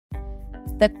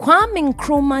The Kwame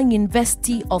Nkrumah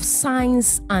University of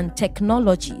Science and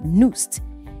Technology, KNUST,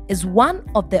 is one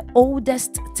of the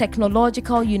oldest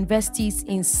technological universities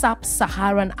in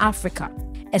sub-Saharan Africa.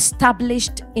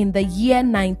 Established in the year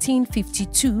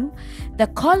 1952, the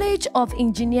College of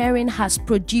Engineering has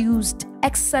produced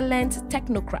excellent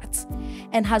technocrats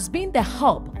and has been the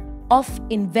hub of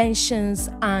inventions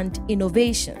and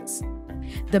innovations.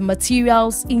 The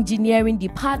Materials Engineering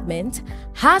Department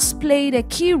has played a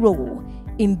key role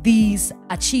in these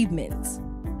achievements.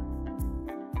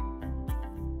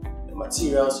 The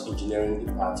Materials Engineering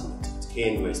Department at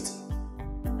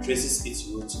KNUST traces its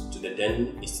roots to the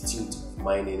then Institute of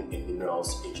Mining and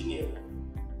Minerals Engineering.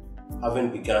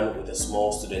 Having begun with a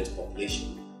small student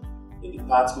population, the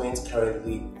department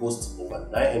currently boasts over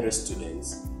 900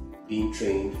 students being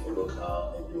trained for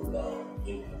local and global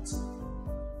impact.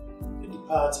 The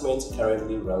department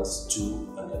currently runs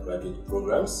 2 undergraduate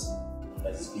programs,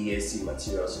 that is BSc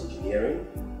Materials Engineering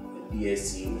and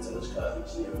BSc Metallurgical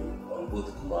Engineering on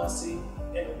both Kumasi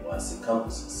and Obuasi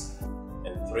campuses,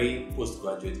 and 3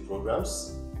 postgraduate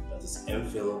programs, that is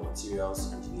MPhil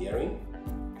Materials Engineering,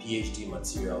 PhD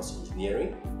Materials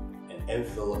Engineering, and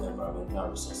MPhil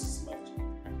Environmental Resources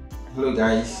Management. Hello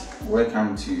guys,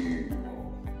 welcome to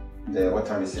the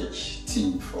Water Research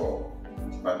team for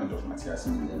Department of Materials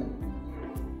Engineering.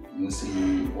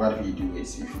 Mostly what we do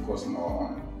is we focus more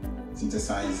on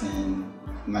synthesizing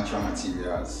natural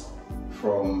materials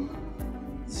from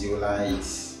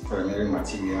zeolites, primary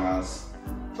materials,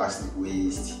 plastic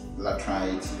waste,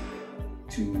 laterite,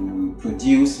 to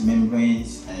produce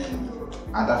membranes and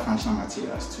other functional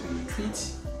materials to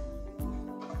treat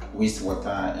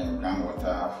wastewater and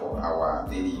groundwater for our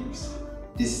daily use.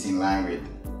 This is in line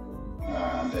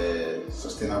with the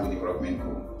Sustainable Development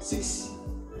Goal 6,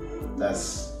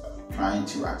 that's trying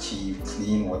to achieve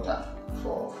clean water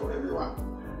for everyone.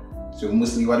 So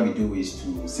mostly what we do is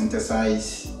to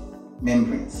synthesize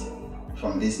membranes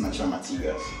from these natural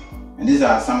materials. And these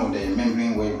are some of the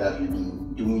membrane work that we've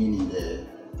been doing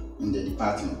in the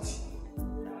department,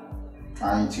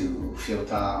 trying to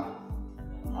filter our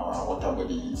water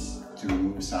bodies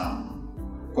through some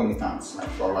pollutants like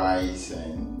fluorides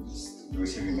and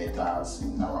those heavy metals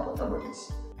in our water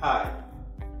bodies. Hi,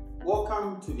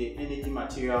 welcome to the Energy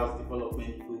Materials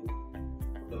Development Group of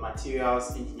the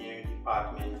Materials Engineering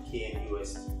Department,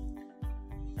 KNUST.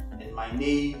 And my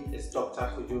name is Dr.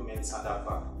 Kojo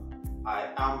Mensadafa. I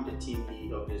am the team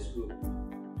lead of this group.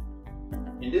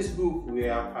 In this group, we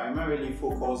are primarily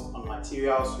focused on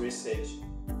materials research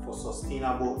for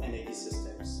sustainable energy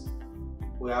systems.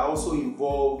 We are also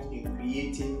involved in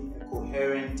creating a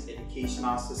coherent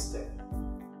educational system.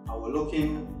 And we're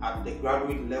looking at the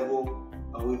graduate level,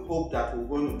 and we hope that we're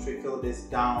going to trickle this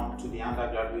down to the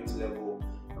undergraduate level,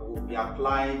 and we'll be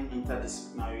applying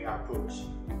interdisciplinary approach.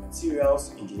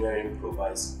 Materials engineering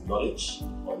provides knowledge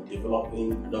on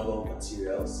developing novel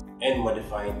materials and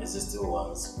modifying existing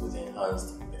ones with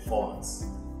enhanced performance.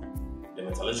 The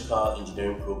Metallurgical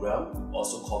Engineering program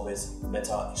also covers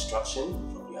metal extraction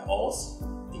from their ores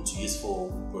into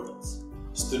useful products.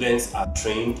 Students are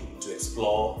trained to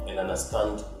explore and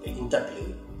understand the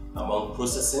interplay among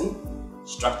processing,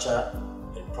 structure,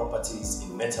 and properties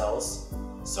in metals,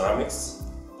 ceramics,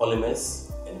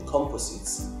 polymers, and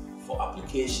composites for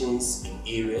applications in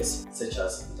areas such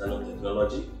as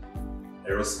nanotechnology,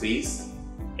 aerospace,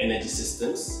 energy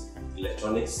systems,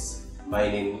 electronics,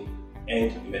 mining,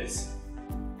 and medicine.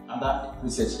 Other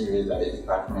research areas that the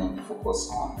department focuses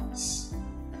on is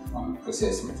on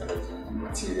process metallurgy and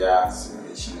material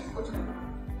simulation and modeling,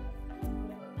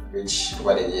 which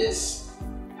over the years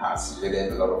has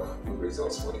yielded a lot of good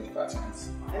results for the department.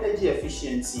 Energy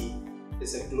efficiency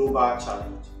is a global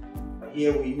challenge.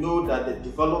 Here we know that the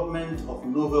development of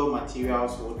novel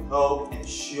materials will help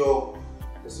ensure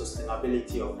the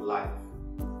sustainability of life.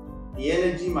 The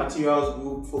Energy Materials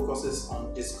Group focuses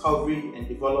on discovery and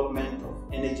development of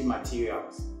energy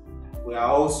materials. We are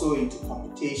also into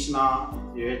computational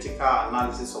and theoretical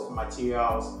analysis of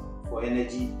materials for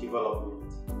energy development.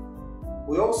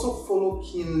 We also follow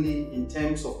keenly in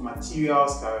terms of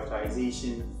materials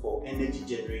characterization for energy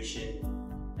generation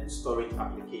and storage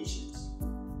applications.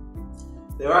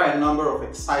 There are a number of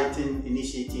exciting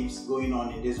initiatives going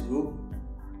on in this group.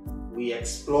 We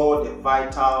explore the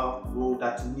vital role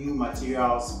that new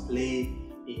materials play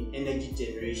in energy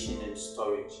generation and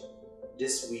storage.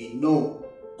 This we know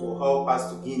to help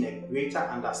us to gain a greater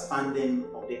understanding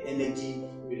of the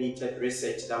energy-related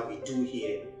research that we do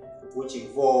here, which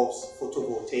involves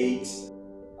photovoltaics,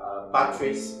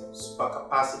 batteries,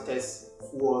 supercapacitors,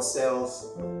 fuel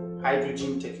cells,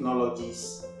 hydrogen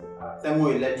technologies,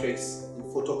 thermoelectrics, and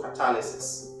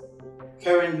photocatalysis.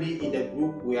 Currently in the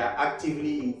group, we are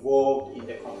actively involved in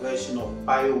the conversion of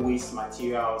bio-waste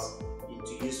materials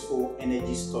into useful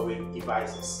energy storage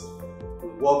devices. We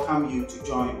welcome you to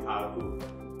join our group.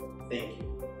 Thank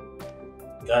you.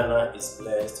 Ghana is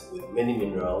blessed with many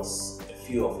minerals, a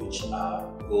few of which are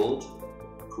gold,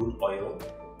 crude oil,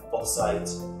 bauxite,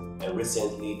 and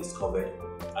recently discovered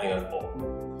iron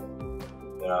ore.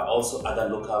 There are also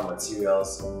other local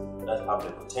materials that have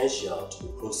the potential to be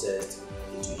processed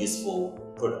into useful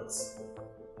products.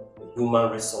 The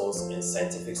human resource and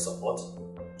scientific support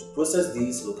to process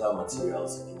these local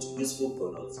materials into useful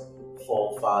products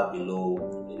fall far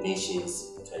below the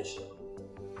nation's potential.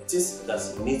 It is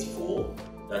thus needful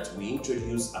that we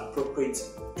introduce appropriate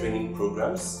training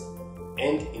programs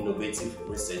and innovative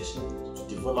research to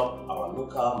develop our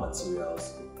local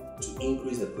materials to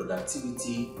increase the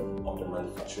productivity of the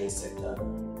manufacturing sector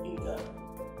in Ghana.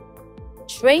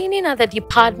 Training at the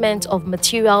Department of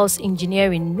Materials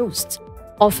Engineering KNUST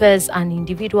offers an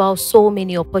individual so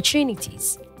many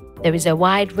opportunities. There is a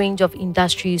wide range of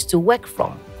industries to work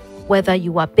from, whether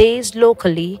you are based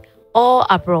locally or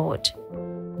abroad.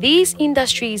 These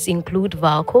industries include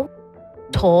Valco,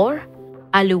 Tor,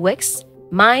 Aluwex,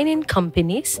 mining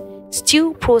companies,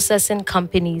 steel processing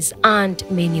companies, and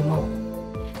many more.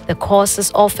 The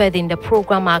courses offered in the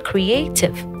program are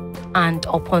creative and,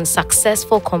 upon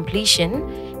successful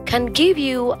completion, can give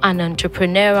you an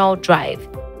entrepreneurial drive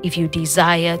if you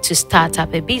desire to start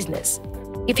up a business.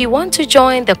 If you want to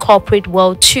join the corporate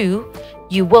world too,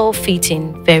 you will fit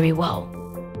in very well.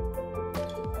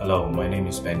 Hello, my name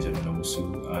is Benjamin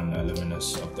Omusu, an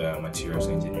alumnus of the Materials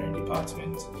Engineering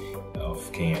Department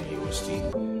of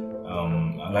KNUST.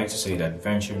 I'd like to say that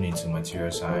venturing into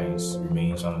material science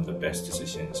remains one of the best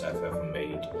decisions I've ever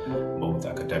made, both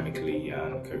academically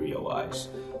and career-wise.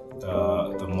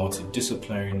 The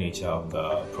multidisciplinary nature of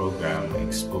the program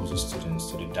exposes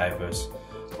students to the diverse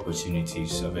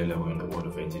opportunities available in the world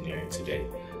of engineering today.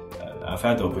 I've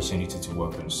had the opportunity to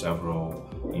work on several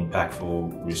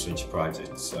impactful research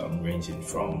projects ranging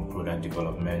from product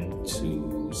development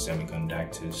to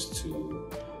semiconductors to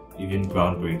even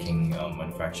groundbreaking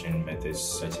manufacturing methods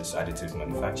such as additive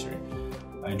manufacturing.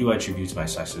 I do attribute my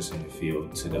success in the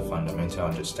field to the fundamental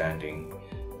understanding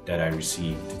that I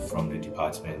received from the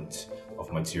Department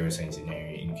of Materials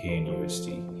Engineering in KNUST,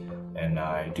 and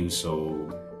I do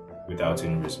so without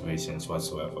any reservations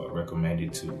whatsoever. Recommend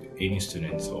it to any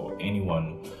student or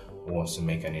anyone who wants to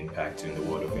make an impact in the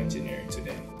world of engineering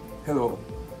today. Hello,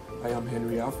 I am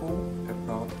Henry Afo, a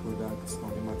proud product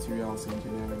of the Materials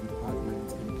Engineering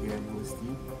Department in KNUST.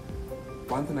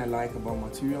 One thing I like about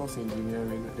materials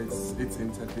engineering is its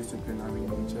interdisciplinary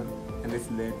nature, and it's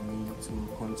led me to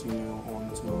continue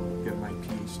on to get my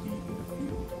PhD in the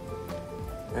field.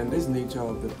 And this nature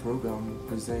of the program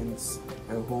presents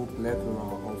a whole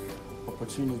plethora of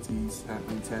opportunities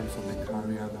in terms of the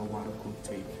career that one could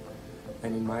take.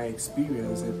 And in my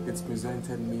experience, it's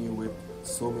presented me with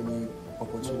so many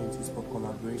opportunities for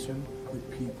collaboration with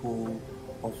people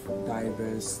of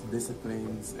diverse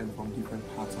disciplines and from different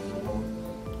parts of the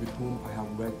world, with whom I have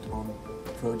worked on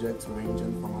projects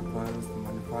ranging from advanced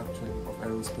manufacturing of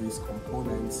aerospace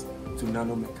components to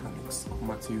nanomechanics of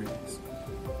materials.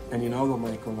 And in all of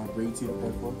my collaborative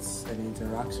efforts and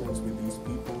interactions with these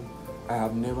people, I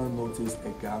have never noticed a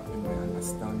gap in my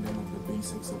understanding of the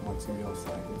basics of material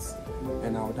science.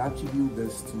 And I would attribute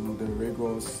this to the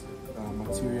rigorous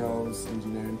materials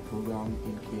engineering program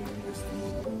in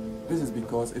KNUST. This is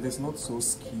because it is not so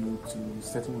skewed to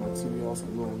certain materials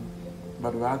alone,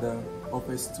 but rather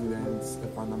offers students a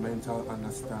fundamental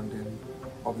understanding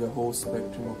of the whole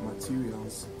spectrum of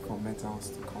materials from metals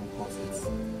to composites.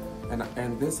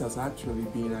 And this has actually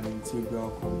been an integral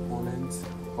component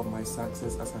of my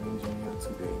success as an engineer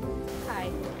today. Hi,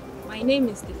 my name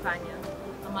is Stefania.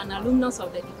 I'm an alumnus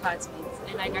of the department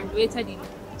and I graduated in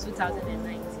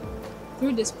 2019.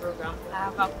 Through this program, I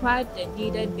have acquired the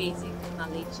needed basic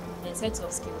knowledge and sets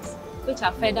of skills, which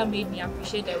have further made me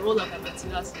appreciate the role of a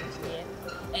materials engineer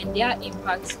and their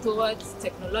impact towards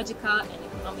technological and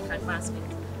economic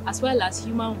advancement, as well as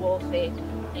human welfare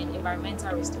and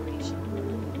environmental restoration.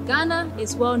 Ghana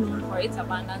is well known for its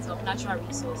abundance of natural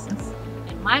resources,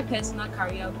 and my personal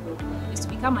career goal is to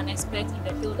become an expert in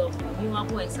the field of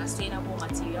renewable and sustainable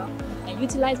material and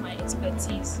utilize my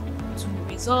expertise to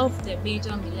resolve the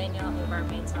major millennial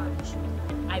environmental issue.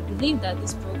 I believe that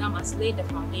this program has laid the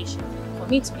foundation for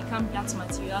me to become that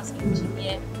materials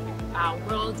engineer our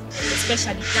world, and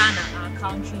especially Ghana, our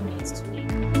country, needs today.